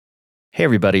Hey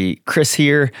everybody, Chris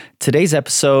here. Today's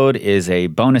episode is a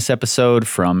bonus episode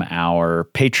from our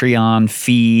Patreon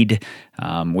feed,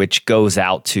 which goes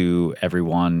out to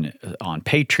everyone on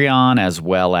Patreon as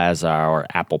well as our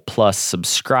Apple Plus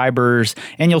subscribers.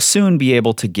 And you'll soon be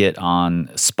able to get on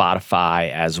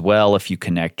Spotify as well if you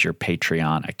connect your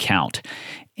Patreon account.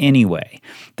 Anyway,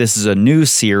 this is a new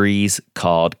series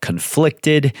called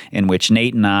Conflicted, in which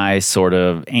Nate and I sort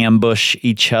of ambush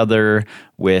each other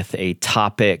with a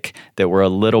topic that we're a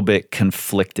little bit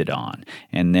conflicted on.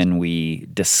 And then we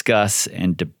discuss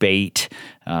and debate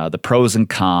the pros and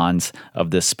cons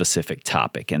of this specific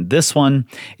topic. And this one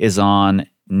is on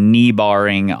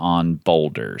kneebarring on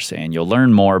boulders. And you'll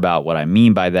learn more about what I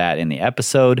mean by that in the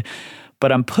episode.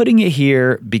 But I'm putting it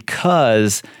here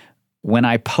because when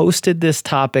I posted this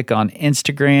topic on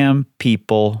Instagram,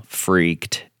 people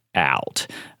freaked out.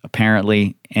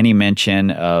 Apparently, any mention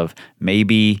of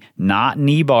maybe not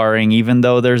knee barring, even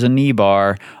though there's a knee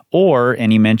bar, or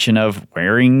any mention of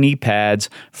wearing knee pads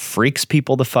freaks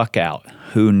people the fuck out.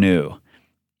 Who knew?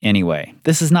 Anyway,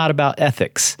 this is not about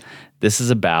ethics. This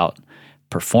is about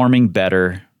performing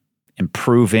better,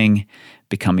 improving,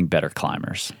 becoming better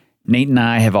climbers. Nate and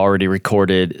I have already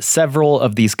recorded several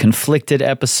of these conflicted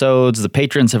episodes. The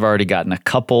patrons have already gotten a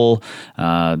couple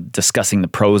discussing the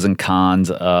pros and cons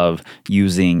of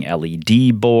using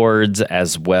LED boards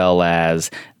as well as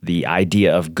the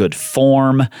idea of good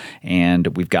form.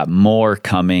 And we've got more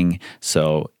coming.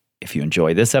 So if you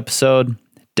enjoy this episode,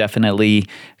 definitely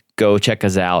go check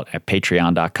us out at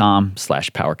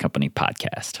patreon.com/Power Company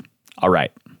Podcast. All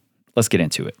right, let's get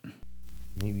into it.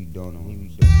 Maybe don't know.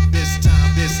 This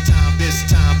time, this time, this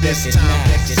time, this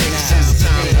time, this time, this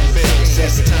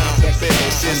time, this time, this time,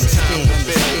 this time,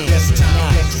 this time,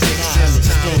 power, this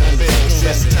time to build power,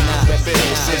 this time to build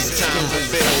power, this time to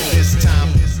build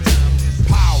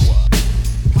power.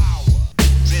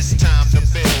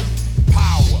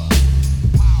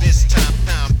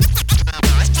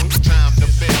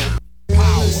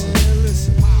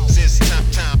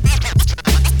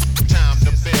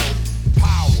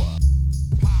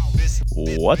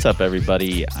 What's up,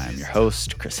 everybody? I'm your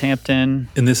host, Chris Hampton.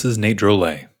 And this is Nate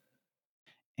Drolet.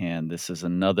 And this is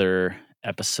another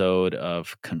episode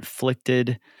of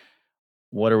Conflicted.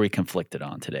 What are we conflicted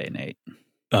on today, Nate?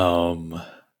 I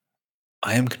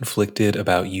am conflicted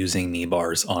about using knee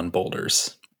bars on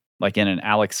boulders. Like in an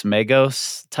Alex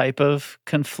Megos type of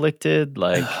conflicted?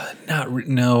 Like,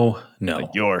 No. like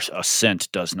your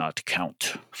ascent does not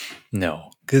count.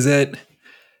 No. Because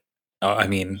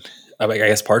I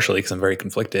guess partially because I'm very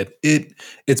conflicted.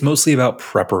 It's mostly about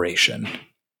preparation.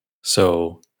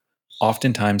 So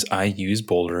oftentimes I use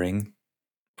bouldering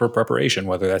for preparation,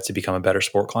 whether that's to become a better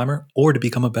sport climber or to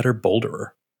become a better boulderer.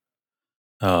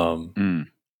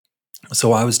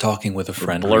 So I was talking with a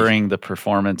friend. Blurring the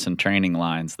performance and training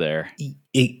lines there.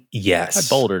 Yes. I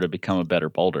boulder to become a better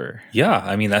boulderer. Yeah,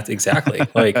 I mean, that's exactly.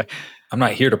 Like, I'm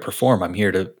not here to perform. I'm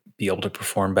here to be able to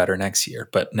perform better next year.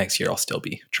 But next year, I'll still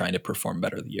be trying to perform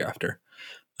better the year after.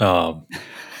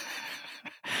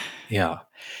 Yeah.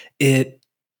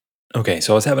 Okay,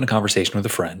 so I was having a conversation with a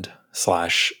friend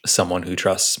 / someone who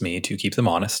trusts me to keep them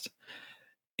honest.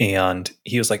 And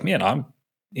he was like, man, I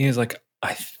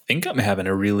think I'm having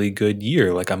a really good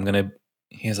year. Like,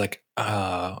 he's like,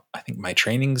 I think my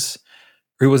training's,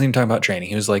 or he wasn't even talking about training.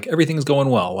 He was like, everything's going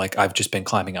well. Like, I've just been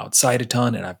climbing outside a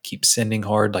ton and I keep sending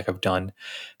hard. Like, I've done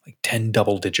like 10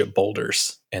 double-digit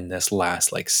boulders in this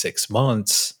last like 6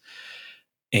 months.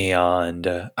 And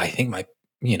I think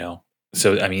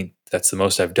that's the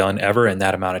most I've done ever in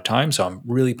that amount of time. So I'm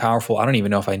really powerful. I don't even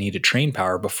know if I need to train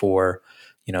power before,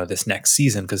 this next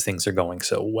season because things are going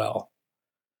so well.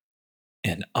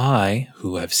 And I,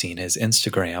 who have seen his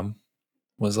Instagram,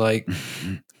 was like,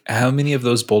 how many of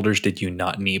those boulders did you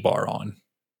not knee bar on?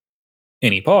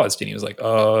 And he paused and he was like,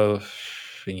 and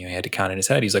he had to count in his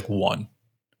head. He's like, 1.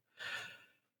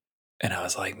 And I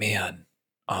was like, man,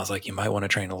 you might want to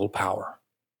train a little power.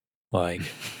 Like,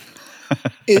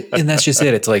 and that's just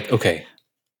it. It's like, okay,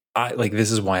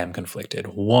 this is why I'm conflicted.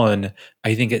 1,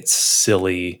 I think it's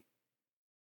silly.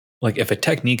 Like, if a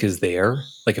technique is there,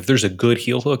 like if there's a good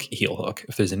heel hook.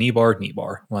 If there's a knee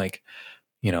bar, like,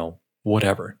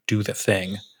 whatever, do the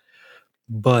thing.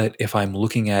 But if I'm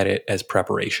looking at it as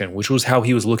preparation, which was how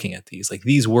he was looking at these, like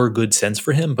these were good sense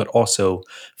for him, but also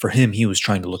for him, he was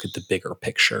trying to look at the bigger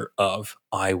picture of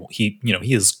he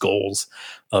has goals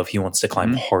of he wants to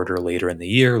climb harder later in the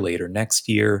year, later next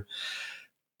year.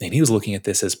 And he was looking at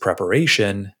this as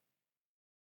preparation.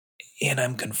 And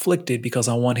I'm conflicted because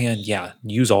on one hand, yeah,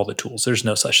 use all the tools. There's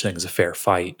no such thing as a fair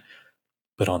fight.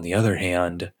 But on the other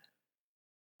hand,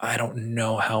 I don't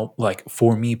know how, like,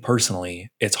 for me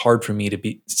personally, it's hard for me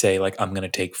to say, like, I'm going to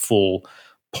take full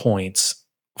points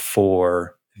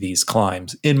for these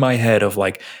climbs in my head of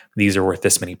like, these are worth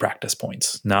this many practice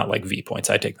points, not like V points.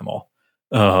 I take them all.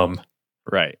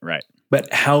 Right.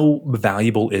 But how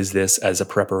valuable is this as a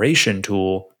preparation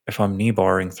tool if I'm knee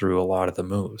barring through a lot of the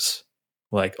moves,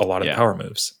 like a lot of the power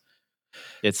moves?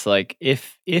 It's like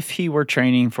if he were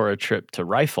training for a trip to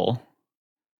rifle,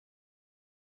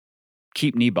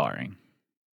 keep knee barring.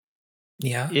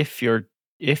 Yeah. If you're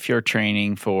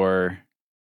training for,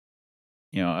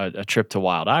 a trip to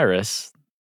Wild Iris,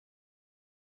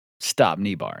 stop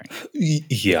knee barring.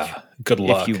 Yeah. Good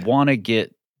luck. If you want to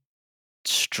get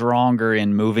stronger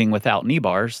in moving without knee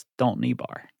bars, don't knee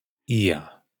bar. Yeah.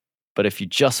 But if you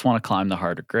just want to climb the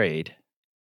harder grade,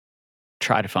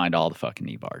 try to find all the fucking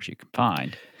knee bars you can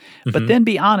find. But then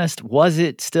be honest, was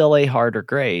it still a harder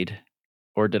grade?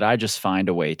 Or did I just find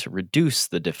a way to reduce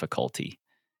the difficulty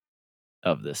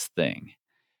of this thing?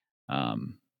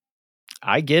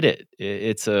 I get it.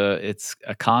 It's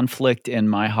a conflict in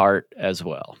my heart as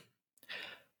well.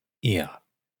 Yeah.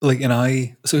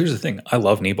 So here's the thing. I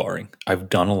love knee barring. I've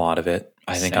done a lot of it.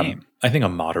 I think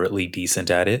I'm moderately decent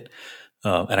at it.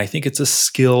 And I think it's a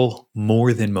skill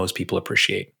more than most people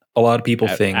appreciate. A lot of people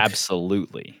think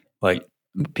absolutely, like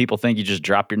people think you just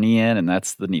drop your knee in and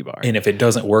that's the knee bar. And if it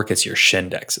doesn't work, it's your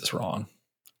Shindex is wrong.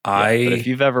 But if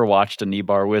you've ever watched a knee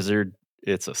bar wizard,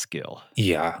 it's a skill.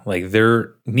 Yeah. Like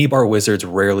their knee bar wizards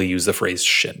rarely use the phrase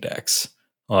Shindex.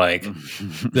 Like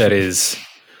that is,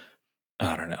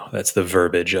 I don't know. That's the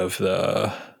verbiage of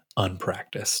the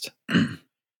unpracticed.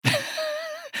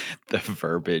 The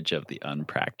verbiage of the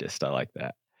unpracticed. I like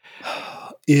that.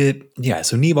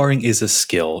 So knee barring is a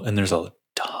skill and there's a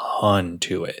ton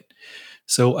to it.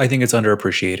 So I think it's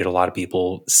underappreciated. A lot of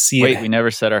people see it. Wait, we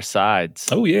never said our sides.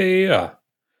 Oh yeah.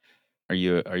 Are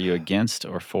you against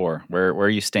or for? Where are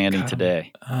you standing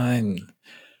today? I'm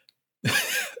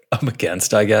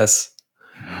against, I guess.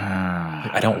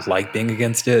 I don't like being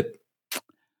against it.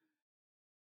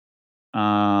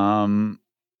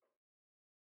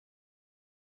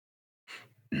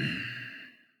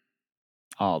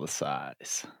 All the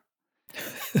sides.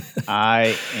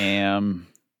 I'm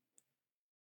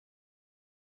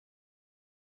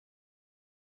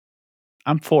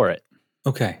for it.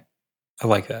 Okay. I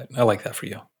like that. I like that for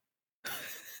you.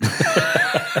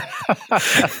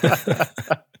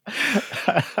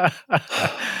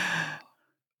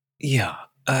 Yeah.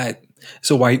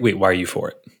 So why are you for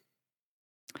it?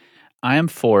 I am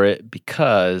for it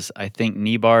because I think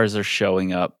knee bars are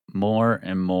showing up more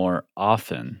and more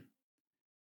often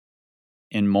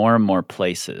in more and more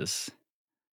places.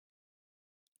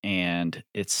 And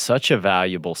it's such a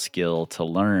valuable skill to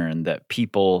learn that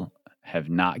people have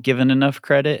not given enough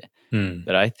credit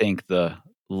that I think the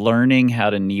learning how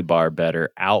to knee bar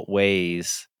better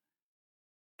outweighs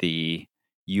the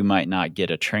you might not get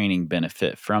a training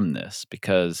benefit from this,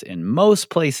 because in most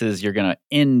places you're going to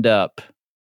end up,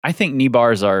 I think knee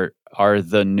bars are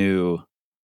the new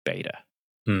beta.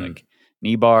 Like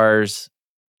knee bars,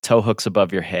 toe hooks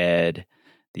above your head,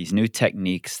 these new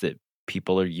techniques that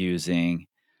people are using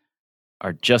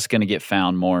are just going to get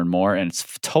found more and more, and it's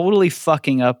totally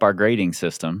fucking up our grading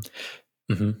system.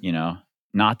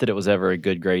 Not that it was ever a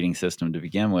good grading system to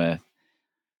begin with,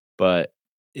 but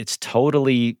it's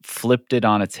totally flipped it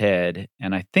on its head.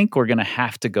 And I think we're going to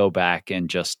have to go back and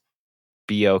just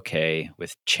be okay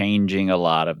with changing a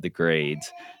lot of the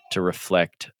grades to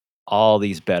reflect all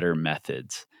these better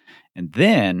methods. And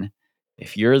then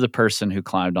if you're the person who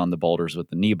climbed on the boulders with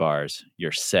the knee bars,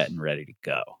 you're set and ready to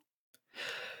go.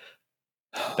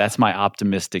 That's my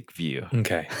optimistic view.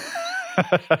 Okay.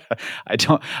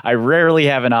 I rarely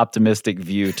have an optimistic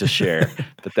view to share,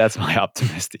 but that's my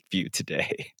optimistic view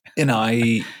today. And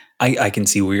I can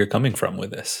see where you're coming from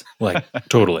with this. Like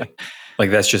totally. Like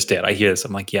that's just it. I hear this.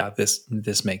 I'm like, yeah,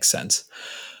 this makes sense.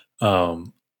 My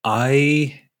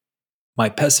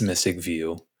pessimistic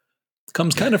view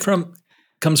comes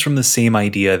from the same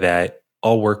idea that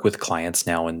I'll work with clients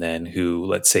now and then who,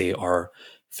 let's say, are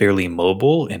fairly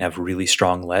mobile and have really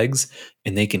strong legs,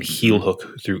 and they can heel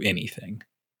hook through anything.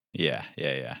 Yeah.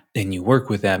 And you work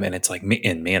with them, and it's like,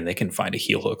 and man, they can find a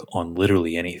heel hook on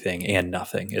literally anything and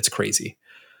nothing. It's crazy.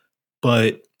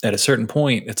 But at a certain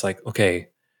point, it's like, okay,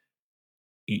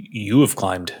 you have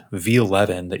climbed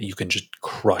V11 that you can just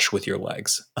crush with your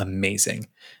legs. Amazing.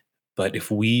 But if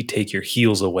we take your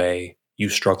heels away, you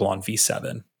struggle on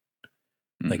V7.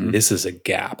 Like this is a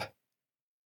gap.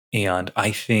 And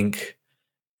I think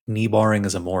knee barring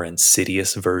is a more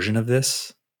insidious version of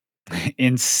this.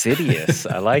 Insidious.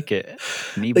 I like it.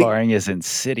 Knee barring is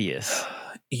insidious.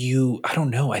 I don't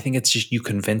know. I think it's just you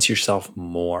convince yourself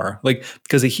more. Like,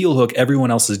 because a heel hook,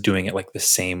 everyone else is doing it like the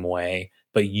same way,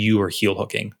 but you are heel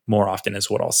hooking more often is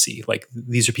what I'll see. Like,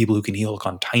 these are people who can heel hook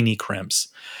on tiny crimps.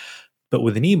 But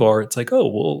with a knee bar, it's like, oh,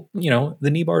 well,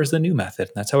 the knee bar is the new method.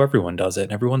 And that's how everyone does it.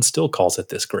 And everyone still calls it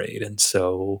this grade. And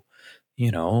so,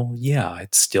 yeah,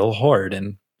 it's still hard.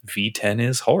 And V10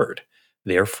 is hard.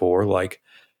 Therefore, like,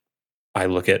 I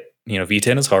look at,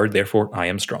 V10 is hard. Therefore, I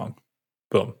am strong.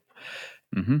 Boom.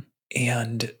 Mm-hmm.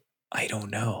 And I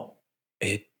don't know.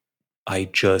 I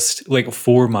just like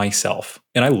for myself,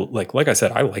 and I like I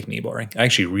said, I like knee barring. I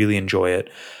actually really enjoy it.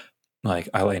 Like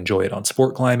I enjoy it on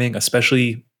sport climbing,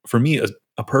 especially for me,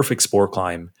 a perfect sport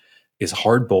climb is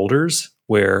hard boulders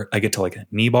where I get to like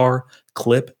knee bar,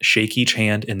 clip, shake each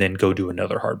hand, and then go do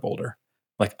another hard boulder.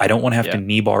 Like I don't want to have to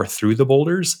knee bar through the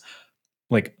boulders.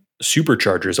 Like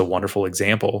Supercharger is a wonderful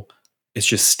example. It's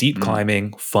just steep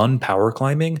climbing, fun power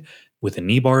climbing with a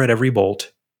knee bar at every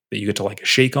bolt that you get to like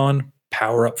shake on,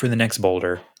 power up for the next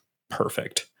boulder.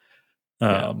 Perfect.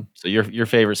 So your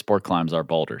favorite sport climbs are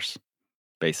boulders,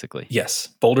 basically. Yes,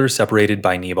 boulders separated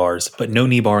by knee bars, but no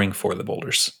knee barring for the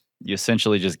boulders. You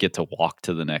essentially just get to walk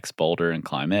to the next boulder and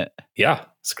climb it. Yeah,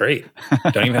 it's great.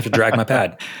 Don't even have to drag my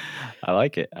pad. I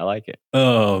like it.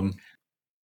 And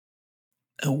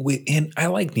I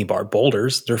like knee bar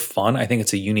boulders. They're fun. I think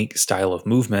it's a unique style of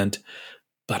movement,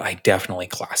 but I definitely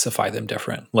classify them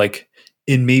different. Like,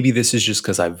 and maybe this is just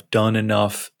because I've done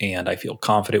enough and I feel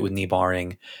confident with knee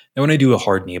barring. And when I do a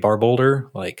hard knee bar boulder,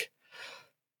 like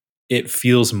it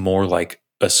feels more like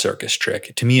a circus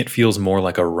trick. To me, it feels more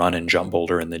like a run and jump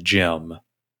boulder in the gym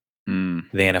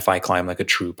than if I climb like a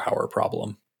true power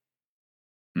problem.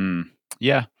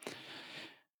 Yeah.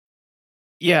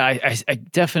 Yeah, I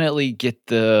definitely get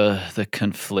the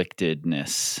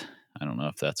conflictedness. I don't know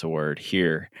if that's a word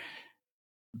here.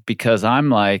 Because I'm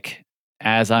like,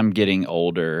 as I'm getting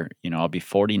older, I'll be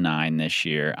 49 this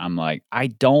year. I'm like, I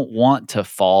don't want to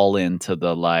fall into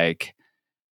the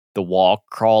wall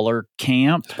crawler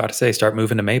camp. I was about to say, start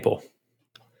moving to Maple.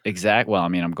 Exactly. Well, I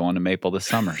mean, I'm going to Maple this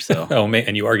summer, so. Oh man,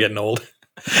 and you are getting old.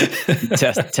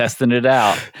 Testing it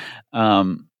out.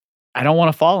 I don't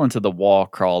want to fall into the wall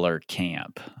crawler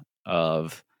camp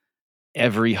of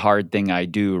every hard thing I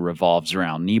do revolves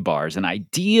around knee bars. And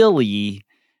ideally,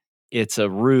 it's a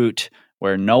route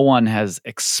where no one has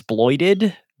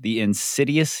exploited the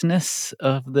insidiousness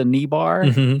of the knee bar.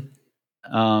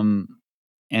 Mm-hmm.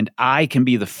 And I can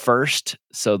be the first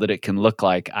so that it can look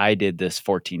like I did this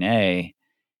 14A,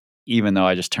 even though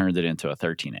I just turned it into a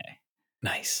 13A.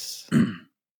 Nice.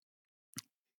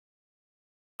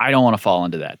 I don't want to fall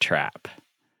into that trap.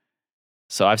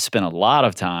 So I've spent a lot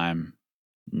of time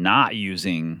not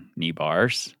using knee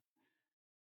bars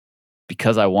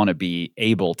because I want to be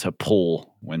able to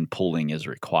pull when pulling is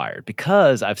required.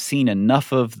 Because I've seen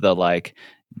enough of the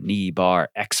knee bar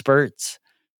experts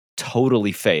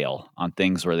totally fail on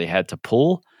things where they had to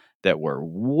pull that were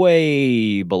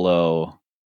way below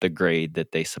the grade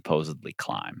that they supposedly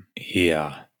climb.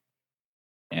 Yeah.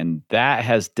 And that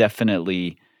has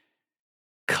definitely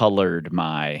colored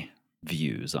my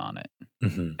views on it.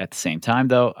 Mm-hmm. At the same time,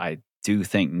 though, I do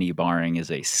think knee barring is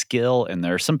a skill, and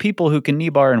there are some people who can knee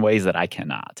bar in ways that I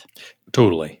cannot.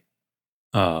 Totally.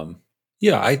 Yeah,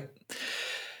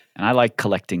 I like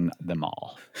collecting them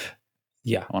all.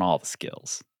 Yeah. On all the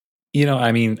skills.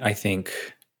 I think,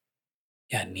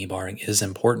 knee barring is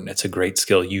important. It's a great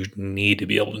skill. You need to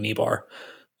be able to knee bar.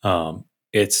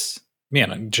 Just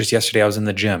yesterday I was in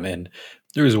the gym and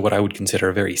there was what I would consider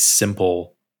a very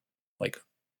simple,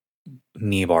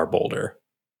 knee bar boulder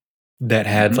that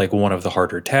had one of the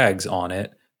harder tags on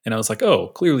it. And I was like, oh,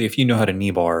 clearly if you know how to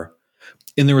knee bar,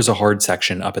 and there was a hard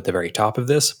section up at the very top of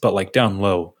this, but down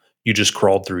low, you just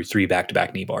crawled through 3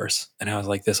 back-to-back knee bars. And I was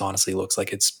like, this honestly looks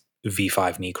like it's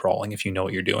V5 knee crawling if you know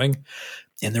what you're doing.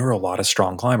 And there were a lot of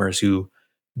strong climbers who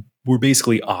were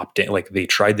basically opting, they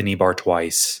tried the knee bar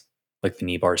twice, the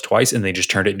knee bars twice, and they just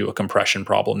turned it into a compression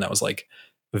problem that was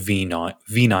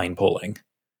V9 pulling.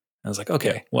 I was like,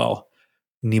 okay, well,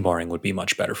 knee barring would be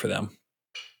much better for them.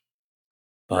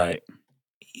 But right.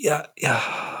 Yeah.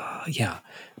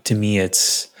 To me,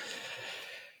 it's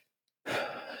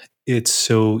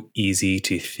so easy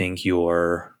to think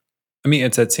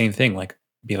it's that same thing,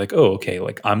 be like, oh, okay,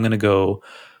 I'm going to go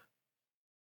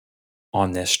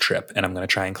on this trip and I'm going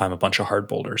to try and climb a bunch of hard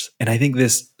boulders. And I think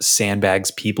this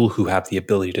sandbags people who have the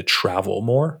ability to travel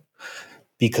more,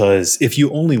 because if you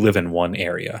only live in one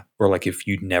area or if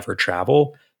you never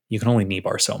travel, you can only knee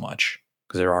bar so much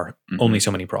because there are only so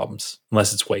many problems.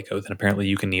 Unless it's Waco, then apparently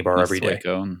you can knee bar every day.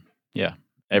 Waco, yeah.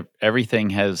 Everything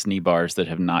has knee bars that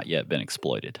have not yet been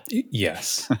exploited.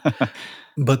 Yes.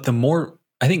 But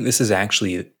I think this is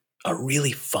actually a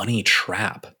really funny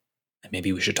trap. And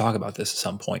maybe we should talk about this at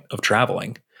some point of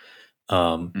traveling.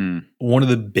 Mm, One of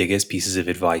the biggest pieces of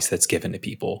advice that's given to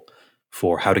people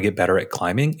for how to get better at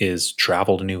climbing is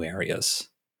travel to new areas.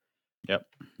 yep.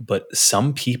 But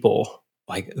some people,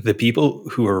 like the people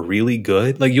who are really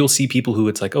good, like you'll see people who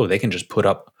it's like, oh, they can just put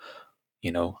up,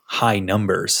 high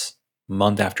numbers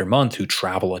month after month who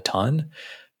travel a ton.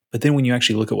 But then when you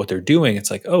actually look at what they're doing, it's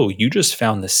like, oh, you just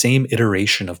found the same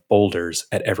iteration of boulders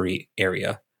at every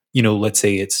area. Let's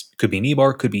say could be knee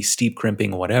bar, could be steep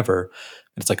crimping, whatever.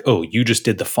 And it's like, oh, you just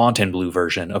did the Fontainebleau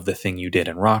version of the thing you did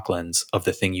in Rocklands, of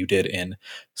the thing you did in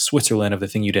Switzerland, of the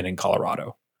thing you did in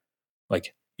Colorado.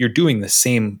 Like you're doing the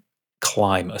same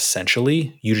climb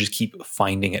essentially. You just keep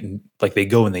finding it, and like they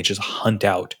go and they just hunt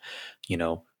out,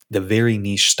 the very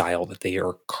niche style that they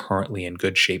are currently in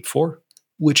good shape for.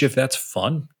 Which, if that's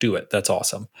fun, do it. That's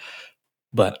awesome.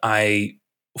 But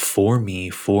for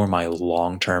my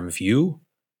long term view,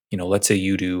 let's say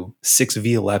you do 6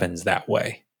 V11s that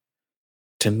way.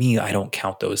 To me, I don't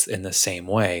count those in the same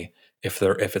way. If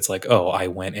it's like, oh, I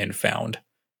went and found,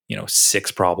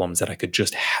 6 problems that I could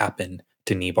just happen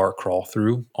to knee bar crawl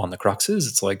through on the cruxes.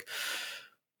 It's like,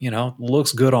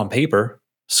 looks good on paper.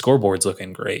 Scoreboard's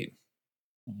looking great.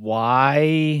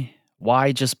 Why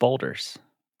just boulders?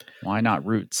 Why not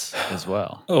roots as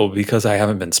well? Oh, because I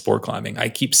haven't been sport climbing. I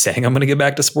keep saying I'm going to get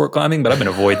back to sport climbing, but I've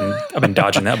been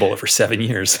dodging that bullet for 7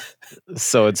 years.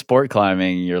 So in sport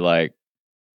climbing, you're like,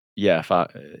 yeah,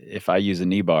 if I use a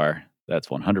knee bar, that's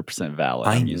 100% valid.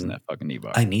 I'm using that fucking knee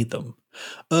bar. I need them.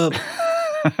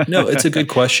 No, it's a good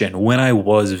question. When I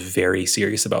was very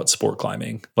serious about sport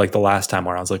climbing, like the last time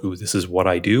where I was like, ooh, this is what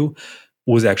I do,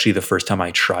 was actually the first time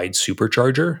I tried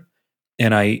Supercharger,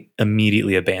 and I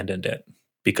immediately abandoned it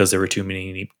because there were too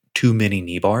many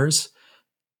knee bars.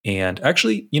 And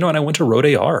actually, and I went to Road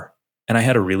AR and I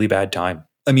had a really bad time.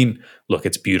 I mean, look,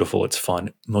 it's beautiful, it's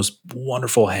fun, most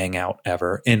wonderful hangout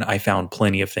ever. And I found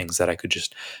plenty of things that I could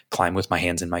just climb with my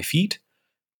hands and my feet.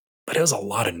 But it was a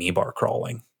lot of knee bar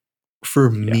crawling.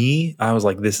 For me, I was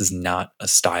like, this is not a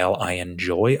style I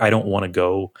enjoy. I don't want to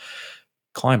go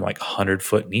climb like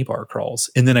 100-foot knee bar crawls.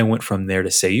 And then I went from there to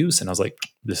Seus and I was like,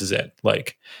 this is it.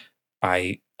 Like,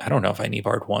 I don't know if I knee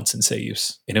barred once in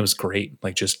Seus, and it was great.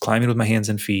 Like just climbing with my hands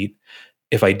and feet.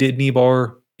 If I did knee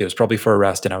bar, it was probably for a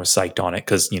rest, and I was psyched on it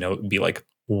because it'd be like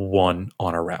 1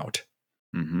 on a route.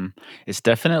 Mm-hmm. It's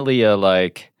definitely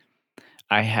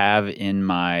I have in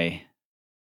my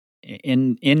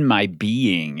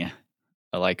being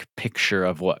a picture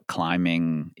of what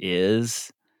climbing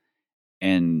is,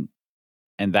 and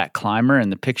that climber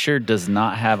in the picture does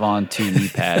not have on 2 knee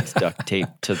pads duct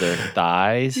taped to their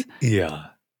thighs. Yeah.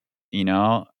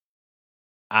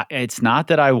 It's not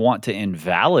that I want to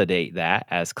invalidate that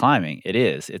as climbing. It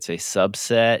is. It's a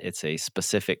subset. It's a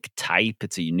specific type.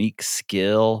 It's a unique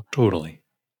skill. Totally.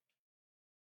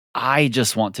 I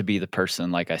just want to be the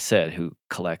person, like I said, who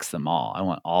collects them all. I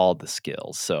want all the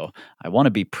skills. So I want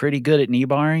to be pretty good at knee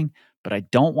barring, but I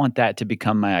don't want that to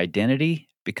become my identity,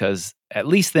 because at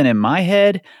least then in my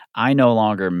head, I no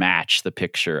longer match the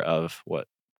picture of what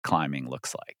climbing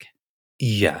looks like.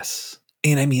 Yes.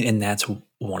 And I mean, and that's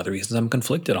one of the reasons I'm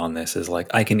conflicted on this is like,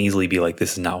 I can easily be like,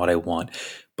 this is not what I want.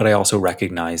 But I also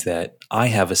recognize that I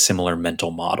have a similar mental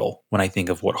model when I think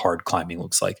of what hard climbing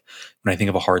looks like. When I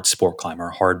think of a hard sport climber,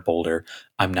 a hard boulder,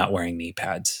 I'm not wearing knee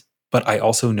pads. But I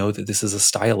also know that this is a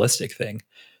stylistic thing.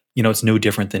 It's no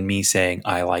different than me saying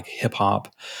I like hip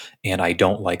hop and I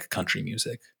don't like country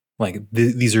music. Like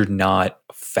these are not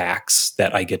facts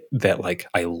that I get that like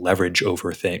I leverage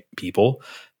over people.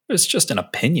 It's just an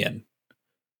opinion.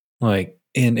 Like,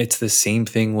 and it's the same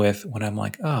thing with when I'm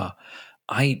like,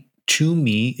 to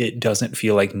me, it doesn't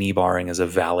feel like knee barring is a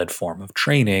valid form of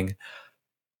training.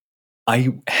 I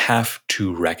have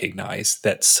to recognize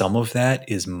that some of that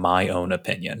is my own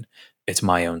opinion. It's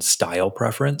my own style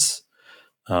preference.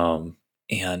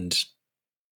 And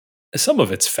some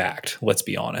of it's fact, let's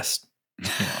be honest.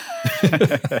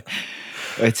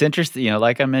 It's interesting.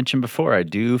 Like I mentioned before, I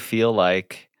do feel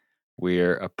like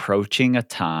we're approaching a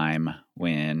time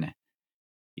when,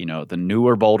 the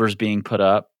newer boulders being put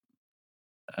up.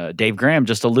 Dave Graham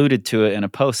just alluded to it in a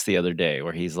post the other day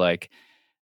where he's like,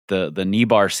 the knee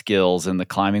bar skills and the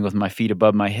climbing with my feet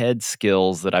above my head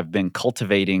skills that I've been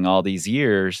cultivating all these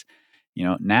years,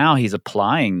 now he's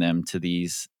applying them to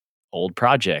these old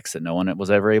projects that no one was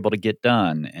ever able to get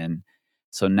done. And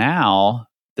so now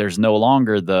there's no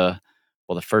longer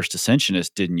well, the first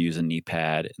ascensionist didn't use a knee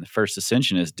pad, and the first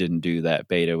ascensionist didn't do that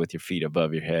beta with your feet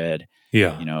above your head,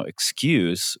 Yeah.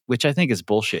 excuse, which I think is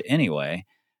bullshit anyway.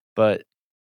 But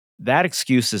that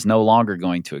excuse is no longer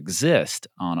going to exist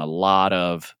on a lot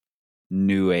of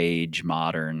new age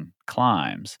modern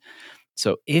climbs.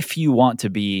 So if you want to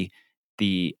be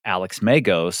the Alex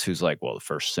Magos, who's like, well, the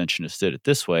first ascensionist did it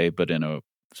this way, but in a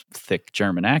thick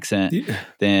German accent, Yeah.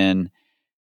 then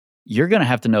you're going to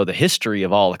have to know the history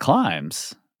of all the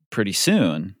climbs pretty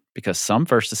soon, because some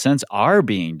first ascents are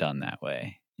being done that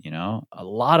way. A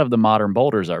lot of the modern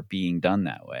boulders are being done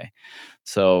that way.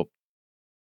 So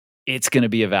it's going to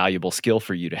be a valuable skill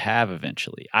for you to have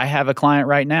eventually. I have a client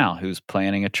right now who's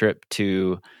planning a trip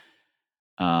to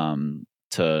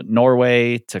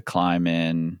Norway to climb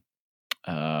in.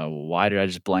 Why did I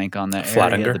just blank on that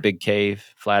area? Flatinger? The big cave,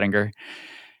 Flatinger.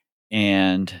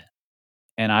 And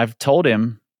I've told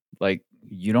him, like,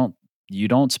 you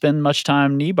don't spend much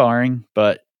time knee barring,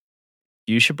 but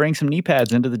you should bring some knee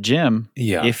pads into the gym.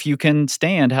 Yeah. If you can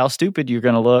stand how stupid you're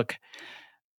going to look,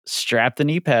 strap the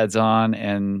knee pads on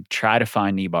and try to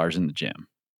find knee bars in the gym.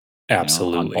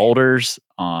 Absolutely. On boulders,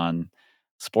 on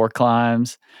sport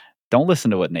climbs. Don't listen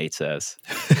to what Nate says.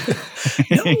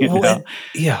 No,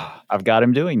 yeah. I've got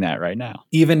him doing that right now.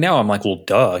 Even now, I'm like, well,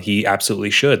 duh, he absolutely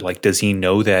should. Like, does he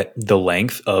know that the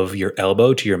length of your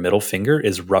elbow to your middle finger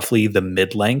is roughly the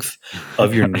mid length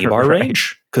of your knee bar Right.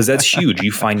 range? Because that's huge.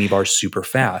 You find knee bars super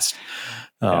fast.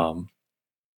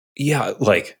 Yeah,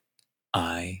 like,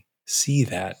 I see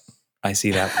that. I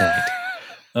see that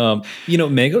point.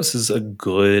 Magos is a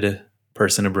good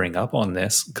person to bring up on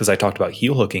this because I talked about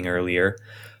heel hooking earlier.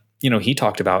 He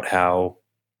talked about how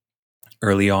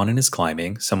early on in his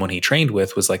climbing, someone he trained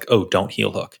with was like, oh, don't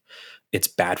heel hook. It's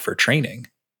bad for training.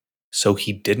 So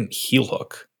he didn't heel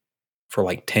hook for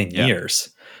like 10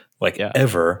 years,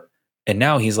 ever. And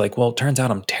now he's like, well, it turns out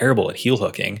I'm terrible at heel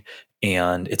hooking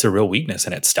and it's a real weakness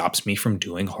and it stops me from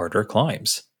doing harder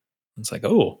climbs. It's like,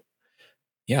 oh,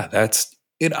 yeah, that's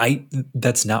it.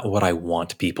 That's not what I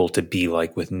want people to be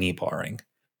like with knee barring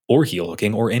or heel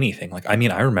hooking or anything. Like, I mean,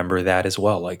 I remember that as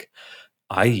well. Like,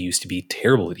 I used to be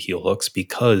terrible at heel hooks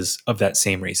because of that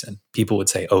same reason. People would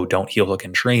say, oh, don't heel hook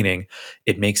in training.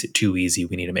 It makes it too easy.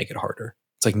 We need to make it harder.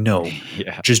 It's like, no,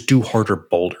 just do harder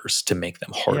boulders to make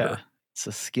them harder. Yeah, it's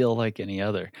a skill like any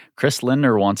other. Chris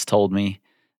Lindner once told me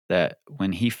that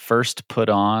when he first put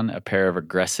on a pair of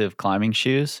aggressive climbing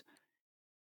shoes,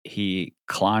 he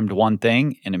climbed one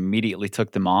thing and immediately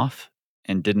took them off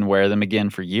and didn't wear them again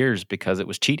for years because it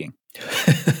was cheating.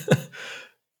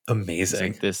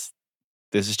 Amazing. Like, this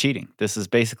is cheating. This is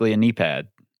basically a knee pad.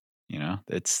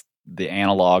 It's the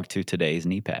analog to today's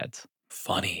knee pads.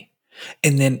 Funny.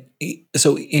 And then,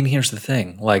 and here's the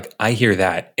thing, like, I hear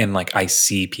that and like, I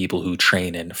see people who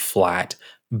train in flat,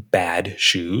 bad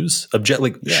shoes,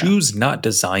 shoes not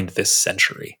designed this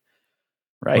century.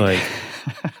 Right. Like,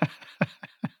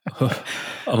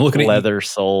 I'm looking at leather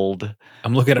soled.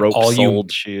 I'm looking at rope all you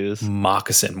shoes,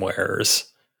 moccasin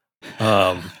wearers.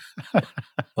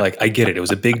 Like, I get it. It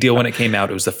was a big deal when it came out.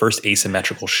 It was the first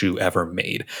asymmetrical shoe ever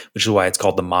made, which is why it's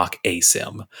called the mock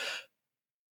asim.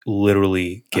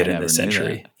 Literally get in this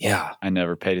century. Yeah. I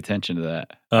never paid attention to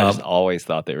that. I just always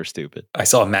thought they were stupid. I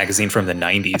saw a magazine from the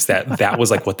 90s that was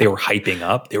like what they were hyping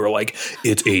up. They were like,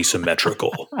 it's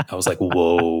asymmetrical. I was like,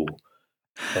 whoa,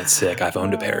 that's sick. I've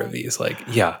owned a pair of these. Like,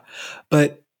 yeah.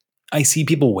 But I see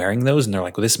people wearing those and they're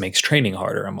like, well, this makes training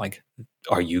harder. I'm like,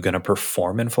 are you going to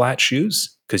perform in flat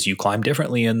shoes? Because you climb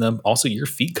differently in them. Also, your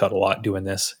feet cut a lot doing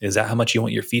this. Is that how much you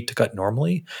want your feet to cut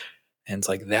normally? And it's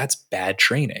like, that's bad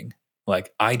training.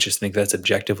 Like, I just think that's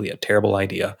objectively a terrible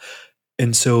idea.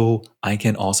 And so I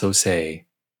can also say,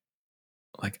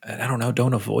 like, I don't know,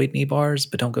 don't avoid knee bars,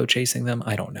 but don't go chasing them.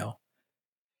 I don't know.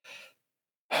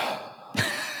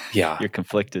 Yeah. You're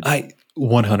conflicted.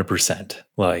 100%.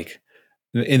 Like,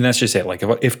 and that's just it. Like,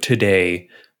 if today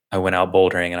I went out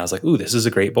bouldering and I was like, ooh, this is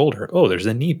a great boulder. Oh, there's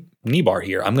a knee bar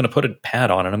here. I'm going to put a pad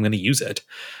on and I'm going to use it.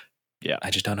 Yeah. I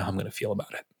just don't know how I'm going to feel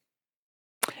about it.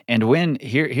 And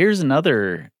here's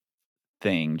another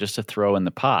thing just to throw in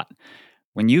the pot.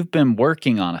 When you've been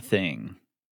working on a thing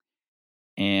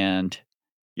and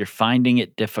you're finding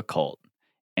it difficult,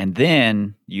 and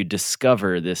then you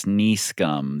discover this knee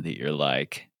scum that you're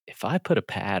like, if I put a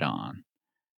pad on,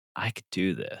 I could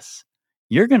do this.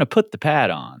 You're going to put the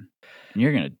pad on and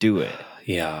you're going to do it.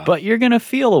 Yeah. But you're going to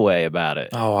feel a way about it.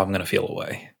 Oh, I'm going to feel a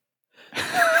way.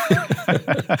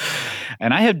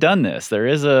 And I have done this.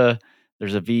 There's a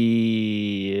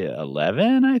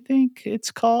V11, I think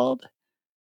it's called,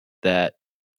 that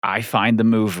I find the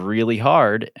move really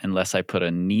hard unless I put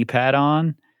a knee pad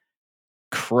on.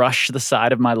 crush the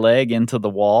side of my leg into the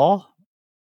wall,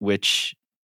 which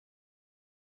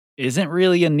isn't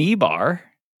really a knee bar.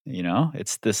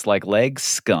 It's this like leg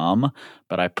scum,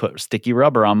 but I put sticky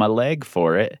rubber on my leg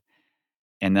for it,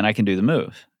 and then I can do the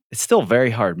move. It's still a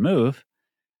very hard move.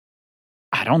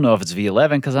 I don't know if it's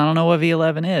V11 because I don't know what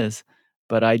V11 is,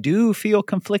 but I do feel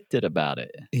conflicted about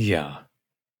it. Yeah.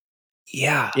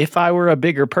 Yeah. If I were a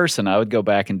bigger person, I would go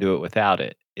back and do it without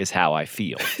it, is how I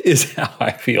feel. Is how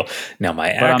I feel. Now my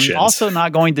But actions. I'm also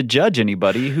not going to judge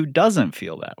anybody who doesn't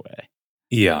feel that way.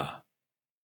 Yeah.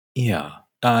 Yeah.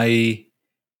 I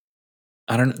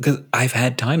don't know, because I've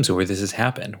had times where this has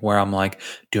happened where I'm like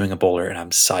doing a boulder and I'm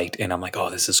psyched and I'm like, oh,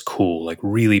 this is cool, like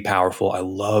really powerful. I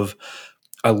love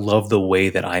the way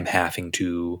that I'm having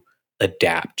to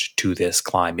adapt to this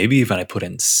climb. Maybe even I put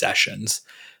in sessions.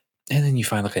 And then you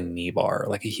find like a knee bar,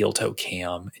 like a heel toe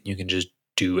cam, and you can just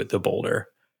do it the boulder.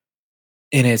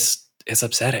 And it's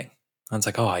upsetting. I was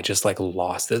like, oh, I just like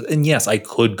lost this. And yes, I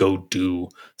could go do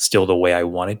still the way I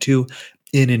wanted to.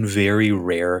 And in very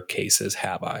rare cases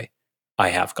have I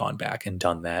have gone back and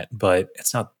done that. But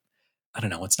it's not, I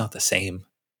don't know, it's not the same.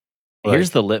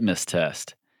 Here's the litmus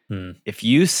test. Hmm. If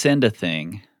you send a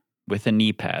thing with a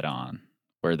knee pad on,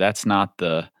 where that's not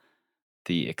the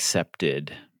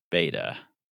accepted beta,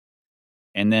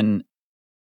 and then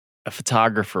a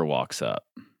photographer walks up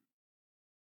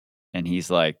and he's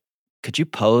like, could you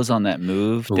pose on that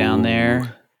move down Ooh.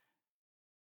 there?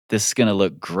 This is going to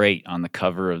look great on the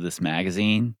cover of this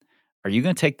magazine. Are you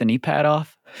going to take the knee pad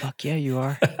off? Fuck yeah, you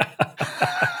are.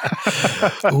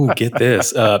 Ooh, get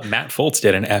this. Matt Foltz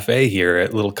did an FA here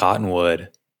at Little Cottonwood,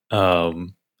 I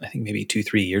think maybe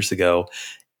 2-3 years ago,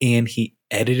 and he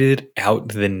edited out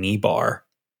the knee bar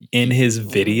in his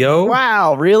video.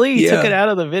 Wow, really? He took Yeah. it out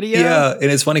of the video? Yeah,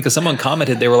 and it's funny because someone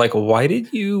commented, they were like, why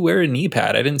did you wear a knee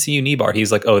pad? I didn't see you knee bar.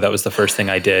 He's like, oh, that was the first thing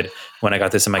I did when I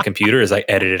got this in my computer is I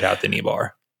edited out the knee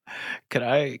bar. Could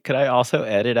I also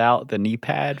edit out the knee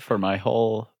pad for my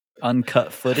whole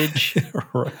uncut footage?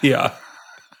 Yeah.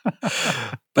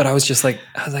 But I was like,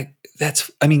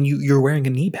 you're wearing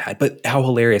a knee pad, but how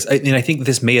hilarious. And I think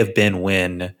this may have been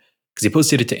when, because he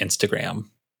posted it to Instagram.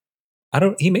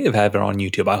 He may have had it on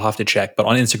YouTube. I'll have to check. But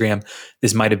on Instagram,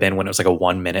 this might have been when it was like a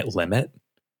 1 minute limit.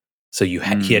 So he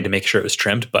had to make sure it was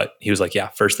trimmed. But he was like, yeah,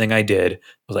 first thing I did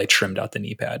was I trimmed out the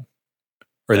knee pad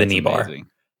or the knee bar.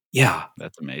 Yeah.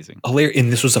 That's amazing. Hilarious.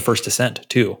 And this was the first ascent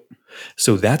too.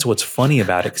 So that's what's funny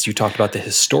about it, because you talked about the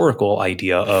historical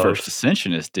idea of First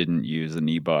Ascensionist didn't use a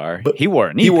knee bar. But he wore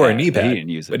a knee pad. But he didn't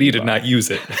use it. But he did not use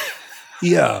it.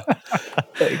 Yeah.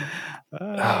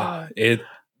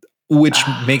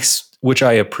 Which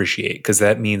I appreciate, because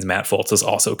that means Matt Foltz is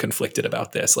also conflicted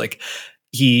about this. Like,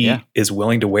 he is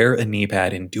willing to wear a knee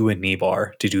pad and do a knee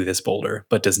bar to do this boulder,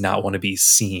 but does not want to be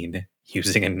seen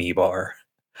using a knee bar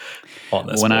on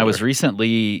this boulder. When I was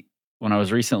recently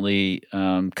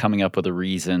coming up with a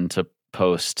reason to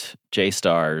post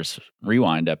J-Star's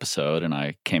Rewind episode, and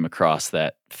I came across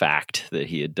that fact that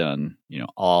he had done,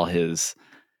 all his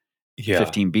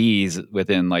 15 Bs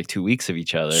within like 2 weeks of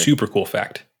each other. Super cool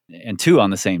fact. And 2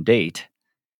 on the same date,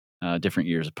 different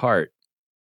years apart.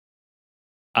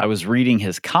 I was reading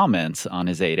his comments on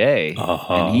his 8A,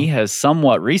 and he has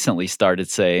somewhat recently started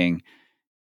saying,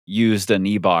 used a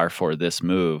knee bar for this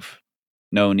move,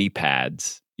 no knee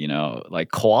pads,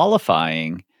 like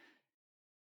qualifying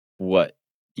what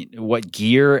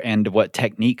gear and what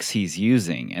techniques he's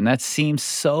using. And that seems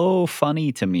so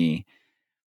funny to me.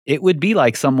 It would be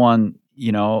like someone,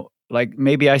 like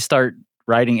maybe I start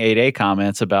writing 8A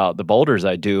comments about the boulders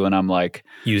I do, and I'm like,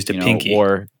 used a pinky,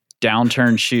 wore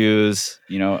downturned shoes,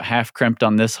 half crimped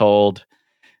on this hold.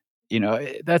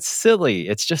 That's silly.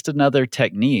 It's just another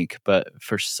technique, but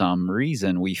for some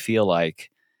reason we feel like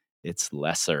it's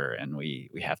lesser and we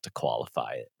have to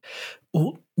qualify it.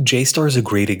 Well, J-Star is a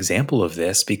great example of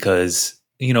this, because,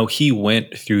 he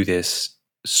went through this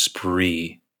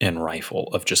spree in rifle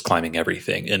of just climbing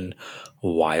everything in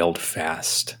wild,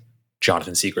 fast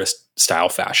Jonathan Siegrist style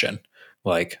fashion,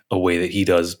 like a way that he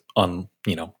does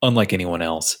unlike anyone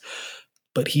else.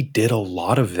 But he did a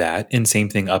lot of that, and same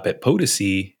thing up at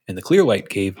Potosi in the Clearlight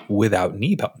Cave without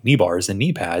knee bars and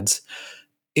knee pads.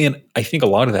 And I think a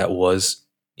lot of that was,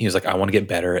 he was like, I want to get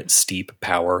better at steep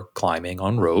power climbing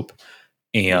on rope.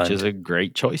 And which is a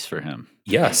great choice for him.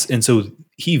 Yes. And so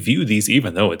he viewed these,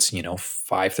 even though it's,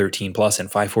 513 plus and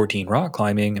 514 rock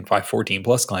climbing and 514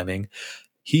 plus climbing,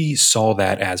 he saw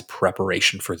that as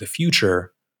preparation for the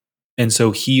future. And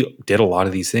so he did a lot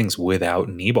of these things without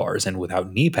knee bars and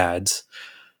without knee pads.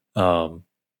 And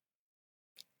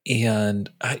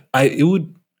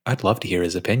I'd love to hear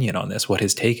his opinion on this, what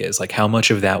his take is, like how much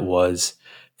of that was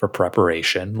for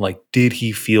preparation. Like, did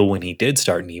he feel when he did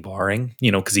start knee barring,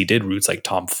 because he did routes like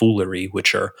tomfoolery,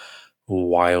 which are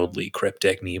wildly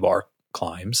cryptic knee bar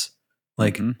climbs.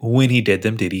 Like, when he did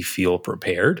them, did he feel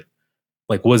prepared?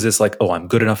 Like, was this like, oh, I'm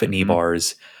good enough at knee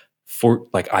bars for,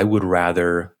 like, I would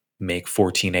rather make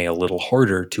 14A a little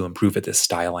harder to improve at this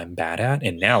style I'm bad at.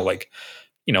 And now, like,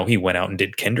 he went out and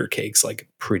did kinder cakes like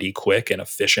pretty quick and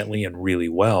efficiently and really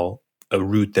well. A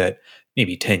route that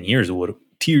maybe 10 years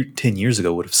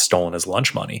ago would have stolen his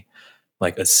lunch money,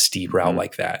 like a steep route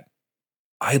like that.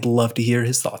 I'd love to hear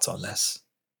his thoughts on this.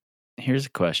 Here's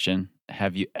a question.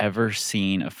 Have you ever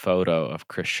seen a photo of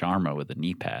Chris Sharma with a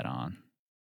knee pad on?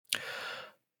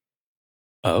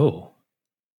 Oh,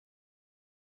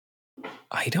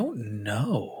 I don't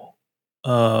know.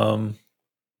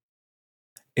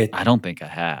 I don't think I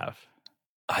have.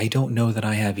 I don't know that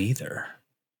I have either.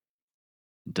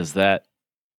 Does that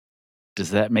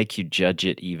make you judge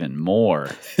it even more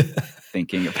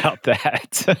thinking about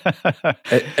that?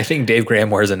 I think Dave Graham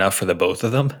wears enough for the both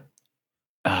of them.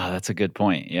 That's a good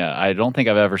point. Yeah, I don't think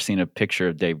I've ever seen a picture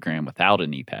of Dave Graham without a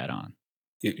knee pad on.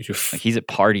 Like, he's at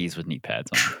parties with knee pads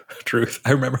on. Truth.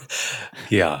 I remember.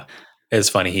 Yeah. It's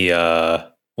funny. He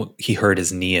hurt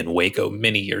his knee in Waco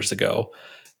many years ago.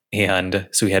 And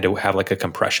so he had to have like a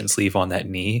compression sleeve on that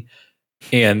knee.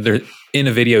 And there, in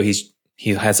a video,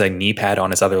 he has a knee pad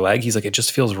on his other leg. He's like, it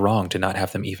just feels wrong to not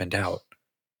have them evened out.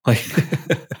 Like,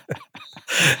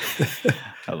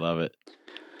 I love it.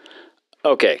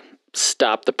 Okay,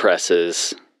 stop the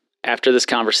presses. After this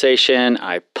conversation,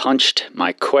 I punched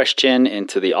my question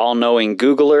into the all-knowing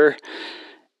Googler,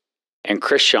 and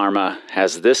Chris Sharma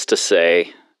has this to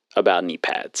say about knee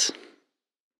pads.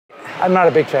 I'm not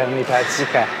a big fan of knee pads.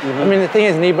 Okay. I mean, the thing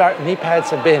is, knee pads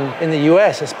have been, in the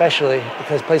U.S. especially,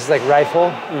 because places like Rifle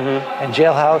and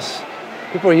Jailhouse,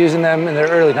 people were using them in the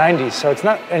early 90s, so it's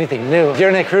not anything new.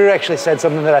 Jeremy Kruger actually said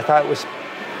something that I thought was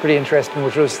pretty interesting,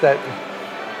 which was that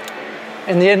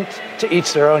in the end, to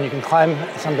each their own. You can climb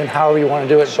something however you want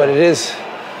to do it, but it is,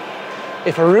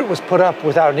 if a route was put up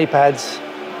without knee pads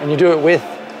and you do it with,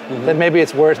 then maybe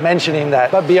it's worth mentioning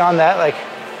that. But beyond that, like,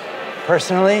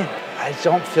 personally, I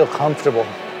don't feel comfortable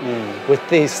with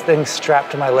these things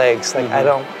strapped to my legs. Like, I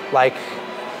don't like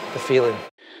the feeling.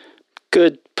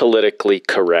 Good politically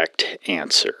correct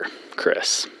answer,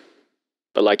 Chris.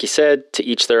 But like you said, to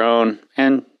each their own,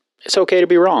 and it's okay to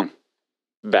be wrong.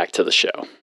 Back to the show.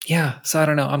 Yeah, so I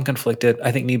don't know. I'm conflicted.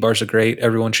 I think knee bars are great.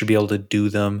 Everyone should be able to do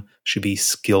them, should be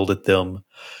skilled at them.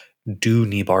 Do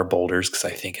knee bar boulders because I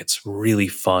think it's really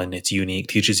fun. It's unique,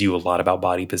 teaches you a lot about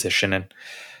body position. And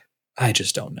I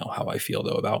just don't know how I feel,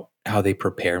 though, about how they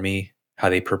prepare me, how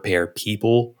they prepare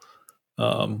people.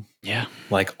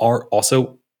 Like, are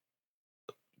also,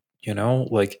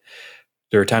 like,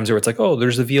 there are times where it's like, oh,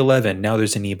 there's a V11. Now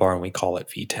there's a knee bar and we call it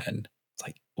V10. It's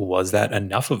like, was that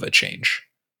enough of a change?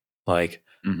 Like,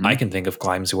 I can think of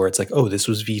climbs where it's like, oh, this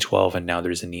was V12 and now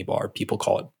there's a knee bar. People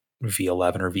call it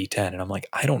V11 or V10. And I'm like,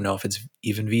 I don't know if it's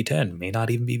even V10. May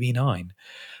not even be V9.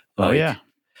 Oh, yeah.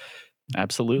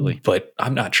 Absolutely. But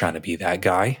I'm not trying to be that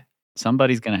guy.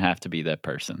 Somebody's going to have to be that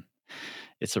person.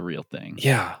 It's a real thing.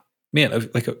 Yeah.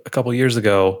 Man, like a couple of years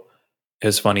ago, it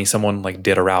was funny. Someone like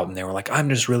did a route and they were like, I'm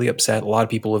just really upset. A lot of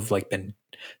people have like been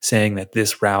saying that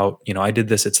this route, I did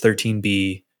this, it's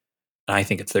 13B. And I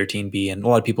think it's 13B. And a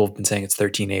lot of people have been saying it's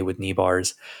 13A with knee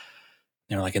bars.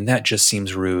 And they're like, and that just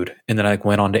seems rude. And then I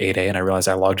went on to 8A and I realized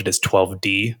I logged it as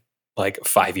 12D like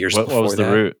 5 years before that. What was the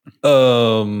route?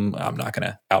 I'm not going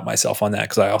to out myself on that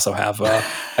because I also have,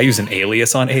 I use an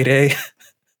alias on 8A.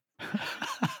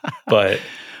 But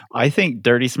I think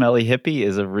Dirty Smelly Hippie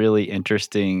is a really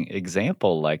interesting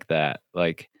example like that.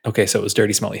 Like, okay, so it was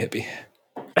Dirty Smelly Hippie.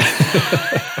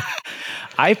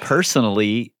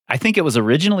 I think it was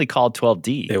originally called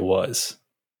 12D. It was.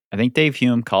 I think Dave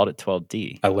Hume called it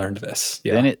 12D. I learned this.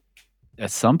 Yeah. Then it,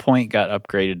 at some point, got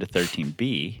upgraded to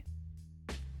 13B.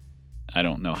 I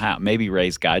don't know how. Maybe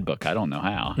Ray's Guidebook. I don't know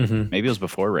how. Maybe it was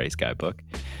before Ray's Guidebook.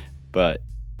 But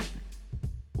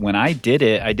when I did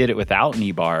it without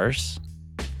knee bars,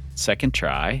 second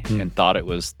try, and thought it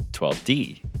was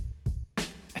 12D.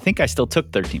 I think I still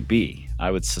took 13B.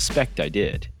 I would suspect I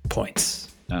did. Points.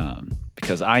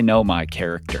 Because I know my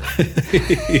character.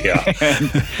 Yeah.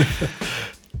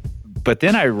 But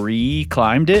then I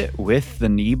re-climbed it with the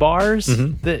knee bars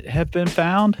that have been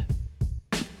found,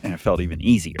 and it felt even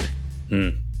easier.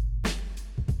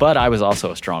 But I was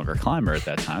also a stronger climber at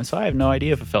that time, so I have no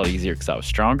idea if it felt easier because I was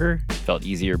stronger, it felt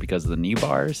easier because of the knee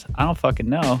bars. I don't fucking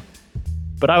know.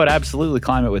 But I would absolutely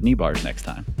climb it with knee bars next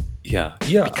time. Yeah.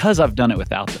 Yeah. Because I've done it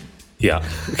without them. Yeah.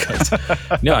 Because,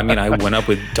 no, I mean, I went up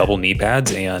with double knee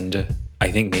pads and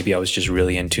I think maybe I was just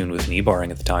really in tune with knee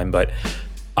barring at the time, but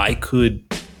I could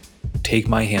take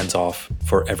my hands off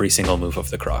for every single move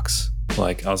of the crux.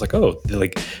 Like, I was like, oh,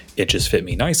 like it just fit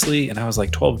me nicely. And I was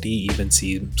like, 12D even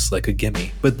seems like a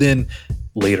gimme. But then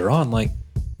later on, like,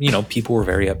 you know, people were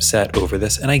very upset over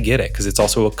this, and I get it because it's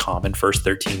also a common first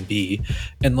 13B.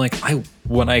 And like,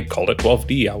 when I called it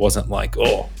 12D, I wasn't like,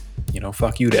 oh, you know,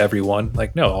 fuck you to everyone.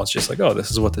 Like, no, I was just like, oh, this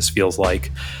is what this feels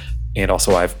like. And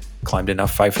also, I've climbed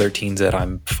enough 513s that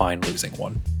I'm fine losing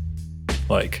one.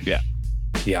 Like,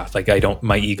 yeah, like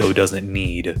my ego doesn't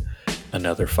need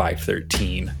another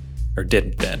 513, or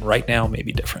didn't then. Right now,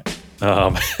 maybe different.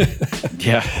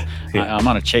 Yeah. I'm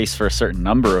on a chase for a certain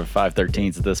number of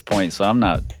 513s at this point, so I'm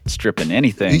not stripping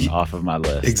anything off of my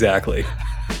list. Exactly.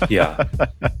 Yeah.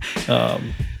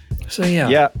 So yeah.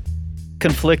 Yeah.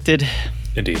 Conflicted.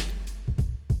 Indeed.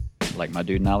 Like my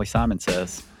dude Nolly Simon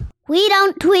says. We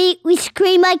don't tweet, we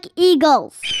scream like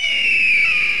eagles.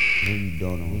 We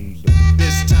don't know.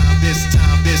 This time, this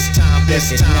time, this time,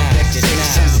 this time,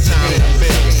 this time.